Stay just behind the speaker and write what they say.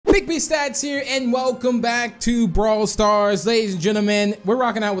Bigb Stats here, and welcome back to Brawl Stars. Ladies and gentlemen, we're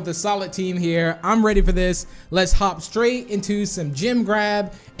rocking out with a solid team here. I'm ready for this. Let's hop straight into some gem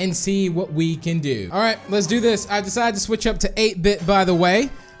grab and see what we can do. All right, let's do this. I decided to switch up to 8-bit, by the way.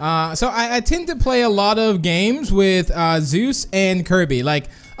 So I tend to play a lot of games with Zeus and Kirby. Like,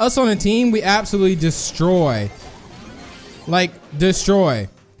 us on a team, we absolutely destroy. Like, destroy.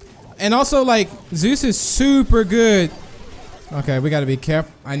 And also, like, Zeus is super good. Okay, we gotta be careful.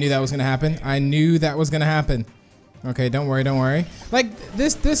 I knew that was gonna happen. I knew that was gonna happen. Okay, don't worry, don't worry. Like,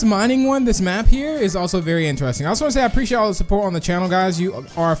 this mining one, this map here is also very interesting. I also want to say I appreciate all the support on the channel, guys. You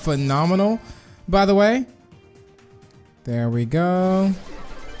are phenomenal, by the way. There we go.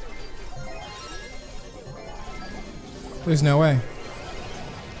 There's no way.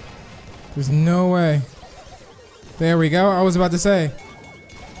 There's no way. There we go. I was about to say.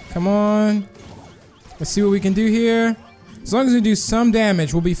 Come on. Let's see what we can do here. As long as we do some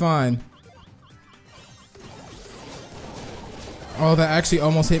damage, we'll be fine. Oh, that actually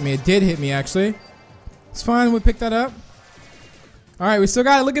almost hit me. It did hit me, actually. It's fine. We'll pick that up. All right, we still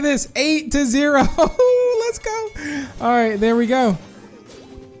got it. Look at this. 8-0. Let's go. All right, there we go.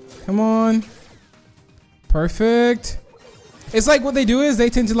 Come on. Perfect. It's like what they do is they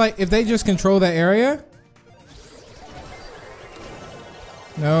tend to, like, if they just control that area.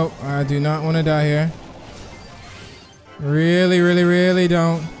 Nope, I do not want to die here. Really, really, really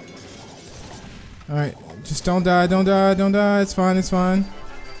don't. Alright, just don't die, don't die, don't die. It's fine, it's fine.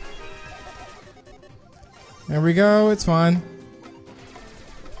 There we go, it's fine.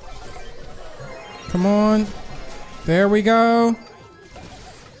 Come on. There we go.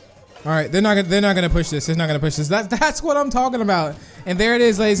 Alright, they're not gonna push this. They're not gonna push this. That's what I'm talking about. And there it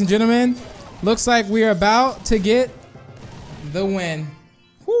is, ladies and gentlemen. Looks like we're about to get the win.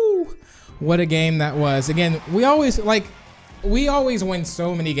 Whoo! What a game that was. Again, we always win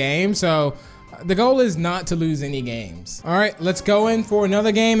so many games, so the goal is not to lose any games. All right, let's go in for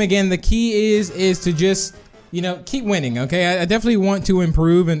another game. Again, the key is to just, you know, keep winning, okay? I definitely want to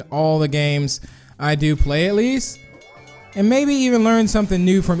improve in all the games I do play, at least. And maybe even learn something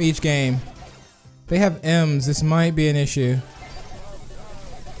new from each game. They have M's. This might be an issue.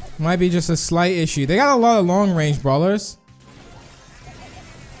 Might be just a slight issue. They got a lot of long-range brawlers,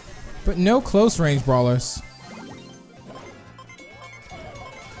 but no close-range brawlers.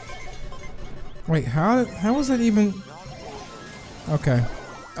 Wait, how was that even? Okay.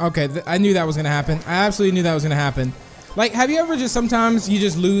 Okay, I knew that was gonna happen. I absolutely knew that was gonna happen. Like, have you ever just sometimes you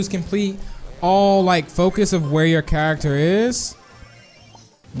just lose complete all like focus of where your character is?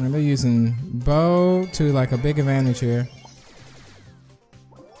 And they're using bow to like a big advantage here.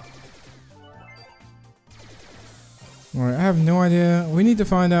 Alright, I have no idea. We need to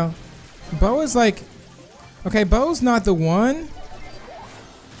find out. Bow is like, okay, bow's not the one.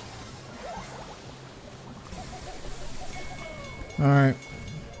 Alright.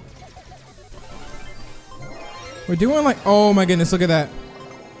 We're doing like, oh my goodness, look at that.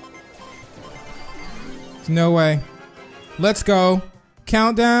 There's no way. Let's go.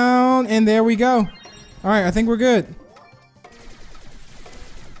 Countdown, and there we go. Alright, I think we're good.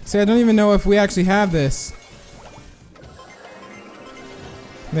 See, I don't even know if we actually have this.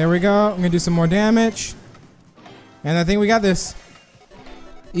 There we go. I'm gonna do some more damage. And I think we got this.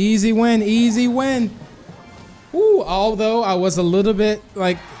 Easy win, easy win. Ooh, although I was a little bit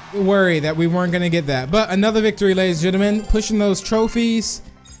like worried that we weren't gonna get that. But another victory, ladies and gentlemen. Pushing those trophies,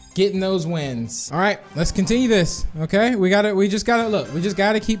 getting those wins. All right, let's continue this. Okay, we just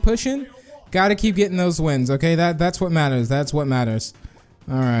gotta keep pushing. Gotta keep getting those wins. Okay, that's what matters. That's what matters.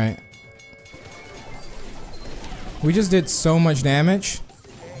 All right. We just did so much damage.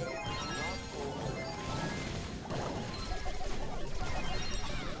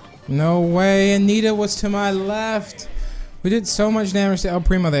 No way, Anita was to my left. We did so much damage to El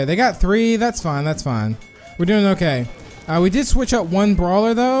Primo there. They got 3, that's fine, that's fine. We're doing okay. We did switch up one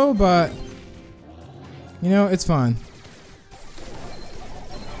brawler though, but you know, it's fine.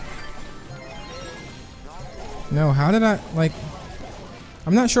 No, how did I, like,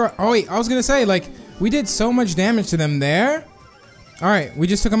 I'm not sure. Oh wait, I was gonna say, like, we did so much damage to them there. All right, we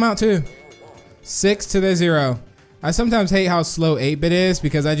just took them out too. 6 to their 0. I sometimes hate how slow 8-bit is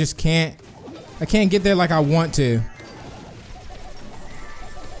because I just can't get there like I want to.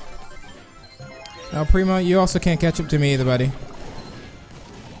 El Primo, you also can't catch up to me either, buddy.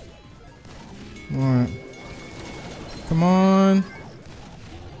 Alright. Come on.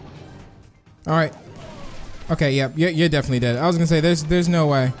 Alright. Okay, yep, you're definitely dead. I was gonna say, there's no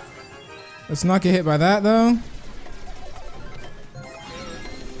way. Let's not get hit by that, though.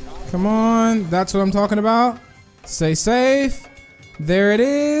 Come on, that's what I'm talking about. Stay safe. There it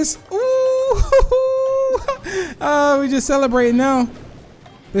is. Ooh. Oh, we just celebrating now.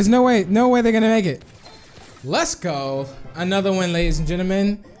 There's no way they're gonna make it. Let's go. Another win, ladies and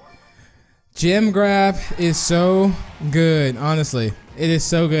gentlemen. Gem grab is so good, honestly. It is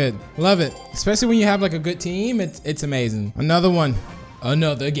so good. Love it. Especially when you have like a good team, it's amazing. Another one.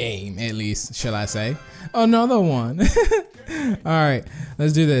 Another game, at least, shall I say. Another one. All right,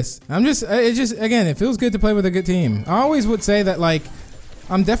 let's do this. Again, it feels good to play with a good team. I always would say that, like,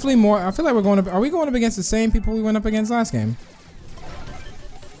 I'm definitely more, I feel like are we going up against the same people we went up against last game?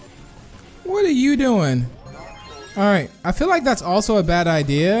 What are you doing? All right, I feel like that's also a bad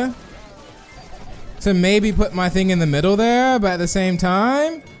idea to maybe put my thing in the middle there, but at the same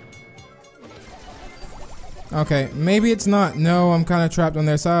time, okay, maybe it's not. No, I'm kind of trapped on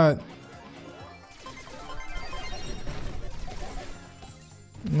their side.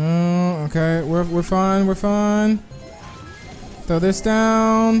 No, okay, we're fine, we're fine. Throw this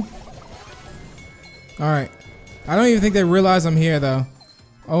down. All right, I don't even think they realize I'm here though.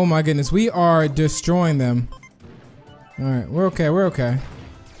 Oh my goodness, we are destroying them. All right, we're okay, we're okay.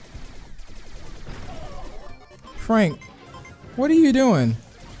 Frank, what are you doing?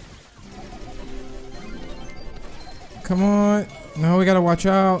 Come on. No, we gotta watch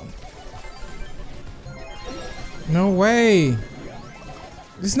out. No way.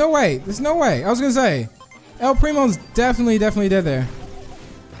 There's no way. There's no way. I was gonna say, El Primo's definitely dead there.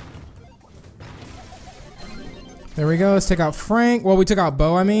 There we go. Let's take out Frank. Well, we took out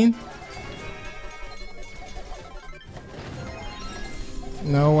Bo, I mean.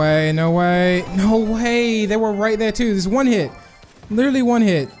 No way, no way. No way. They were right there too. There's one hit. Literally one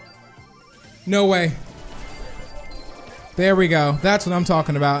hit. No way. There we go. That's what I'm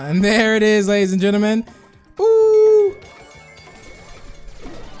talking about. And there it is, ladies and gentlemen. Ooh.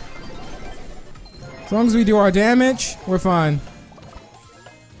 As long as we do our damage, we're fine.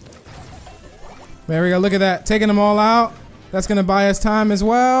 There we go. Look at that. Taking them all out. That's going to buy us time as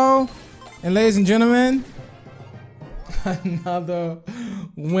well. And ladies and gentlemen, another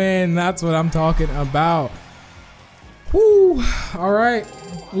win. That's what I'm talking about. Woo. All right.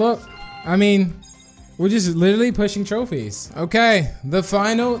 Look, I mean, we're just literally pushing trophies. Okay, the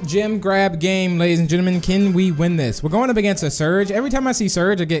final gem grab game, ladies and gentlemen. Can we win this? We're going up against a Surge. Every time I see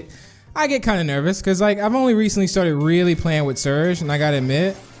Surge, I get kind of nervous because, like, I've only recently started really playing with Surge, and I gotta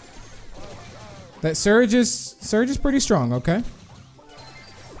admit that Surge is pretty strong. Okay.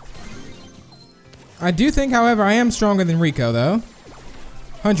 I do think, however, I am stronger than Rico though.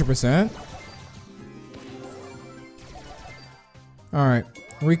 100%. All right,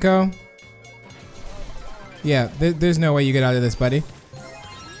 Rico. Yeah, there's no way you get out of this, buddy.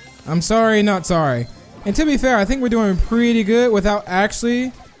 I'm sorry, not sorry. And to be fair, I think we're doing pretty good without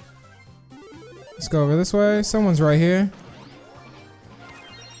actually... Let's go over this way. Someone's right here.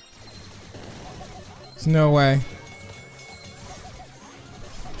 There's no way.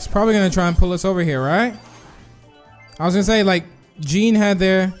 He's probably going to try and pull us over here, right? I was going to say, like, Gene had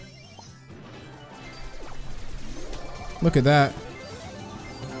their... Look at that.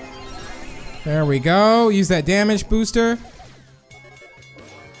 There we go. Use that damage booster.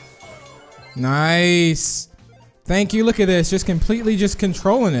 Nice. Thank you. Look at this. Just completely just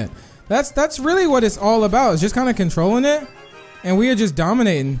controlling it. That's really what it's all about. It's just kind of controlling it. And we are just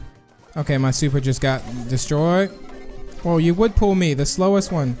dominating. Okay, my super just got destroyed. Well, you would pull me, the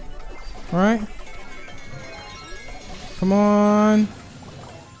slowest one. All right. Come on.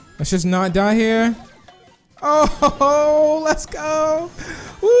 Let's just not die here. Oh, let's go.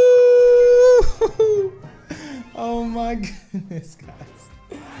 Woo! Oh my goodness,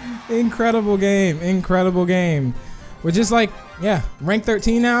 guys. Incredible game. Incredible game. We're just like, yeah, rank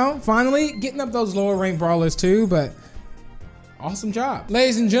 13 now. Finally getting up those lower rank brawlers too, but awesome job.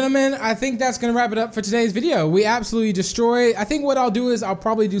 Ladies and gentlemen, I think that's gonna wrap it up for today's video. We absolutely destroyed. I think what I'll do is I'll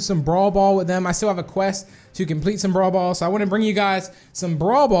probably do some Brawl Ball with them. I still have a quest to complete some Brawl Ball, so I want to bring you guys some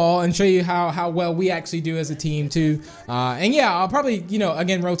Brawl Ball and show you how well we actually do as a team too. And yeah, I'll probably, you know,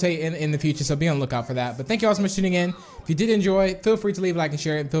 again, rotate in the future, so be on the lookout for that. But thank you all so much for tuning in. If you did enjoy, feel free to leave a like and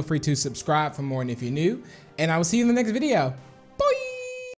share it, and feel free to subscribe for more and if you're new. And I will see you in the next video.